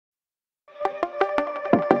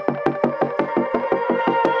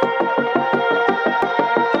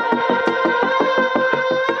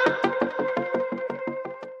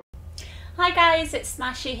guys, it's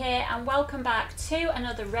Smashy here and welcome back to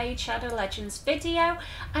another Raid Shadow Legends video.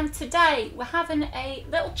 And today we're having a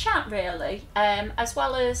little chat really, as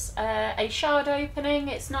well as a shard opening.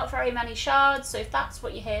 It's not very many shards, so if that's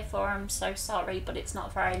what you're here for, I'm so sorry, but it's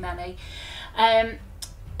not very many.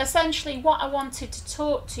 Essentially what I wanted to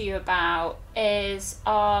talk to you about is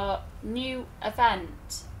our new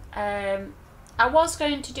event. I was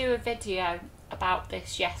going to do a video about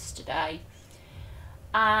this yesterday,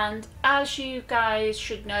 and as you guys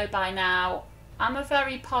should know by now, I'm a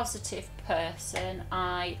very positive person.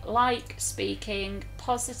 I like speaking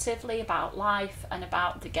positively about life and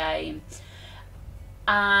about the game,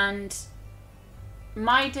 and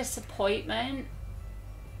my disappointment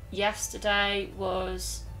yesterday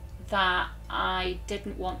was that I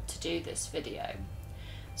didn't want to do this video.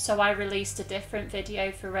 So I released a different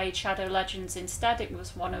video for Raid Shadow Legends instead. It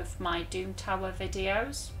was one of my Doom Tower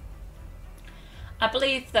videos. I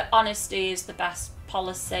believe that honesty is the best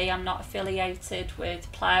policy. I'm not affiliated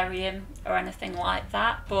with Plarium or anything like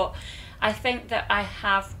that, but I think that I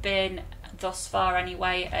have been, thus far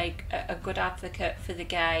anyway, a good advocate for the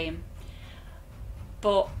game.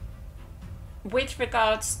 But with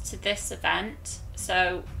regards to this event,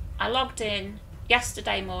 so I logged in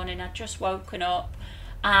yesterday morning, I'd just woken up,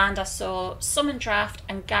 and I saw Summon Draft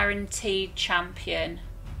and Guaranteed Champion.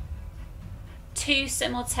 Two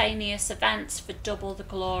simultaneous events for double the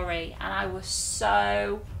glory, and I was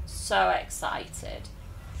so excited.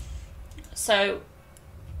 So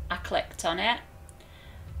I clicked on it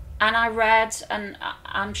and I read, and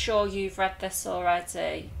I'm sure you've read this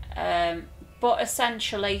already, but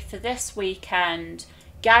essentially for this weekend,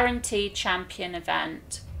 Guaranteed Champion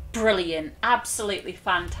event, brilliant, absolutely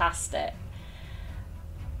fantastic.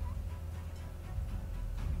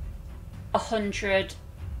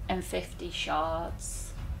 150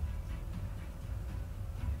 shards.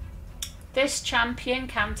 This champion,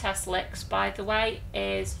 Countess Lix, by the way,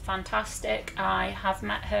 is fantastic. I have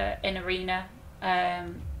met her in arena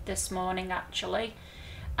this morning actually,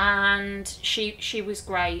 and she was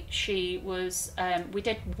great. She was we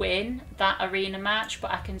did win that arena match,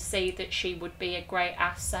 but I can see that she would be a great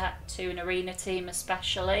asset to an arena team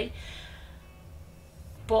especially.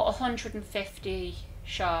 But 150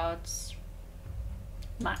 shards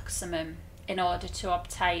maximum in order to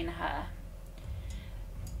obtain her.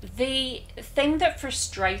 The thing that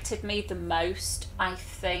frustrated me the most, I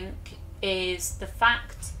think, is the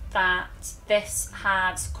fact that this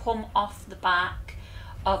has come off the back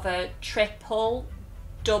of a triple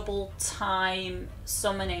double time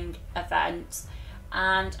summoning event,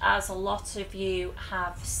 and as a lot of you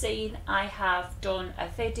have seen, I have done a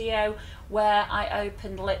video where I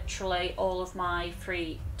opened literally all of my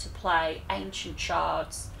free to play ancient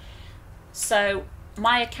shards. So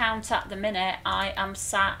my account at the minute, I am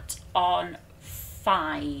sat on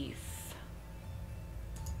 5,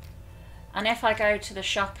 and if I go to the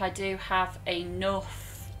shop, I do have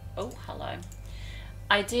enough. Oh, hello.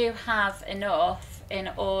 I do have enough in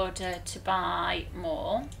order to buy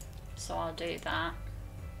more, so I'll do that.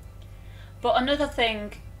 But another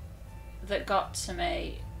thing that got to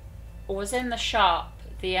me was in the shop,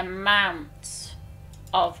 the amount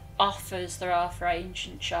of offers there are for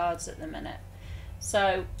ancient shards at the minute.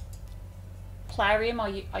 So Plarium,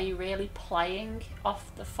 are you really playing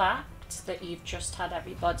off the fact that you've just had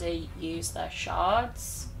everybody use their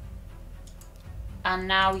shards, and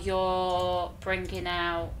now you're bringing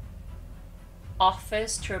out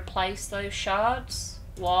offers to replace those shards?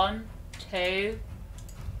 1, 2,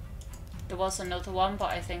 there was another one,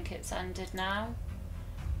 but I think it's ended now.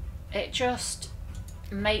 It just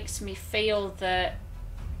makes me feel that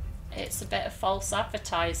it's a bit of false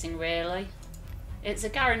advertising really. It's a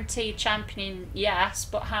guaranteed champion, yes,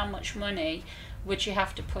 but how much money would you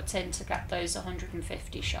have to put in to get those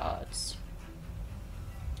 150 shards?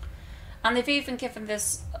 And they've even given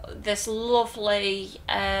this lovely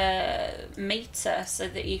meter so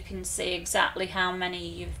that you can see exactly how many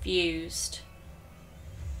you've used.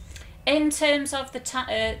 In terms of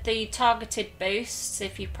the targeted boosts,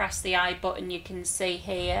 if you press the I button, you can see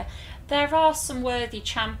here there are some worthy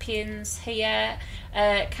champions here.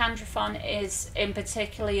 Candrafon is in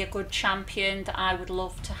particularly a good champion that I would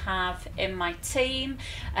love to have in my team.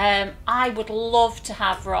 I would love to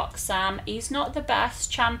have Roxanne. He's not the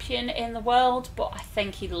best champion in the world, but I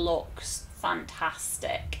think he looks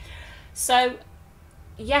fantastic. So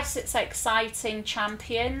yes, it's exciting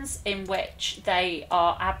champions in which they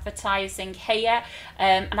are advertising here,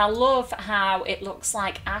 and I love how it looks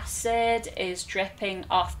like acid is dripping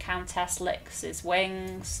off Countess Lix's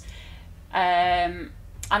wings.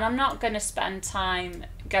 And I'm not going to spend time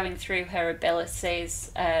going through her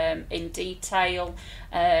abilities in detail,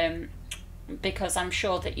 because I'm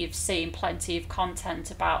sure that you've seen plenty of content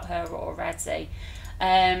about her already.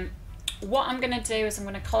 What I'm going to do is I'm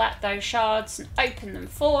going to collect those shards and open them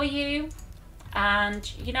for you. And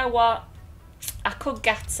you know what? I could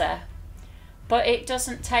get her, but it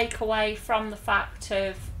doesn't take away from the fact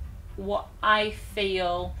of what I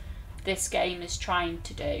feel this game is trying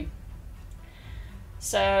to do.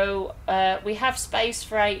 So we have space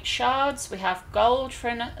for 8 shards. We have gold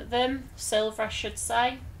for them, silver I should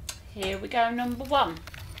say. Here we go, number 1.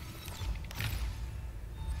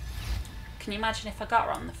 Can you imagine if I got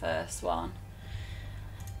her on the first one?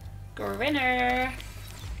 Grinner.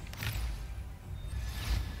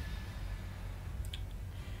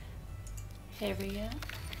 Here we go.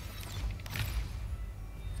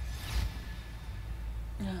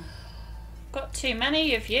 Got too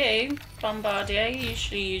many of you. Bombardier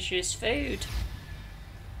usually uses food.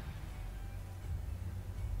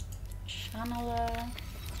 Channeler.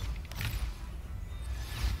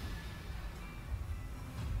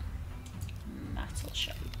 Metal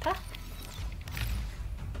Shaper.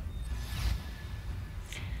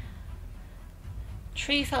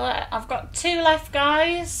 Tree Fella. I've got 2 left,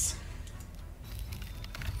 guys.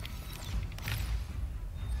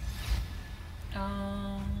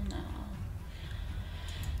 Oh no.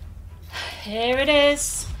 Here it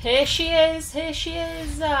is. Here she is. Here she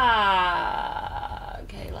is. Okay,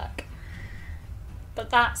 look. But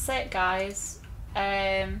that's it, guys.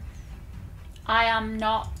 I am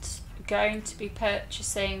not going to be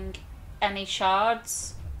purchasing any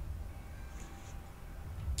shards.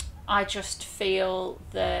 I just feel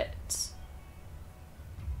that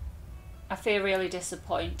I feel really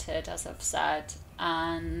disappointed, as I've said,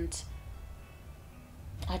 and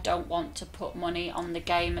I don't want to put money on the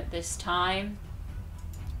game at this time,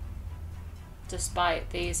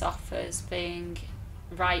 despite these offers being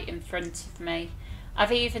right in front of me.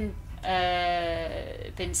 I've even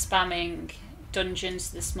been spamming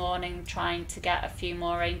dungeons this morning trying to get a few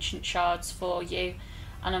more ancient shards for you,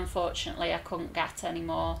 and unfortunately I couldn't get any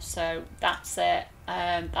more, so that's it.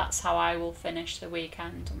 That's how I will finish the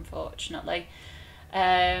weekend, unfortunately.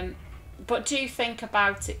 But do think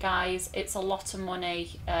about it, guys. It's a lot of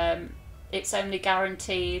money. It's only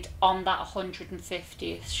guaranteed on that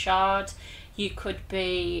 150th shard. You could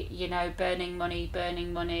be, you know, burning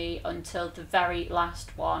money until the very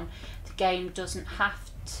last one. The game doesn't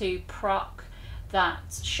have to proc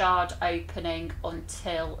that shard opening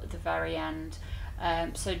until the very end.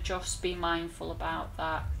 So just be mindful about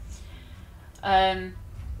that.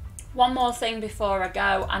 One more thing before I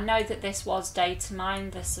go. I know that this was data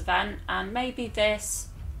mined, this event, and maybe this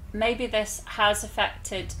has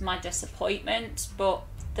affected my disappointment, but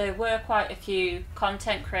there were quite a few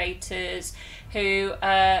content creators who,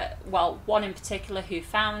 well, one in particular who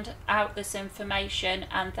found out this information,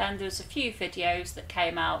 and then there's a few videos that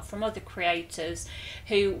came out from other creators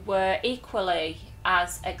who were equally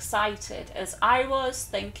as excited as I was,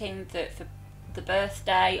 thinking that for the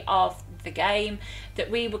birthday of the game that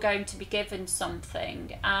we were going to be given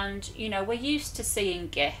something. And you know, we're used to seeing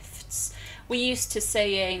gifts, we're used to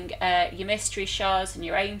seeing your mystery shards and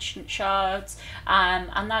your ancient shards,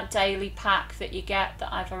 and that daily pack that you get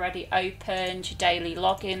that I've already opened, your daily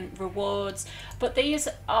login rewards. But these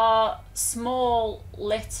are small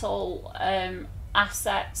little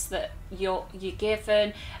assets that you're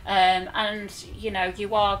given, and you know,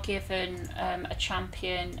 you are given a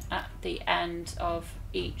champion at the end of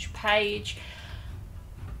each page.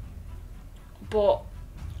 But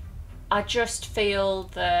I just feel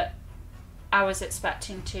that I was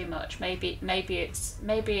expecting too much. Maybe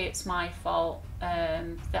it's my fault,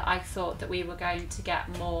 that I thought that we were going to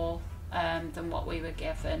get more than what we were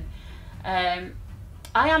given.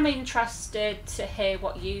 I am interested to hear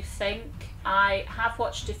what you think. I have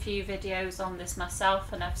watched a few videos on this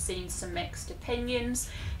myself and I've seen some mixed opinions.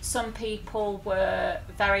 Some people were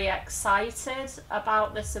very excited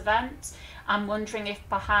about this event. I'm wondering if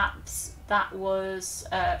perhaps that was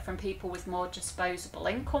from people with more disposable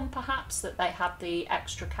income, perhaps, that they had the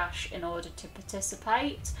extra cash in order to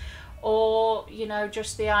participate, or, you know,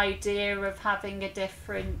 just the idea of having a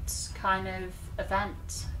different kind of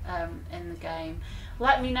event in the game.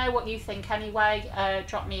 Let me know what you think anyway.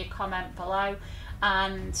 Drop me a comment below.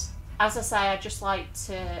 And as I say, I'd just like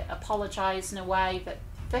to apologise in a way that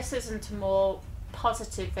this isn't a more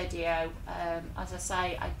positive video. As I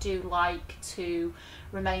say, I do like to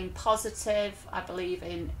remain positive. I believe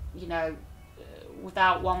in, you know,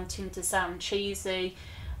 without wanting to sound cheesy,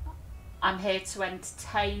 I'm here to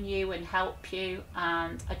entertain you and help you,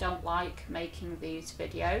 and I don't like making these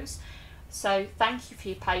videos. So thank you for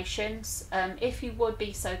your patience. If you would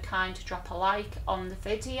be so kind to drop a like on the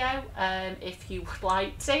video, if you would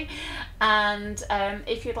like to, and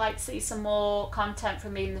if you'd like to see some more content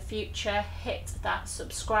from me in the future, hit that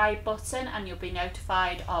subscribe button and you'll be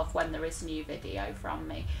notified of when there is a new video from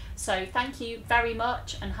me. So thank you very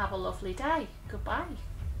much and have a lovely day. Goodbye.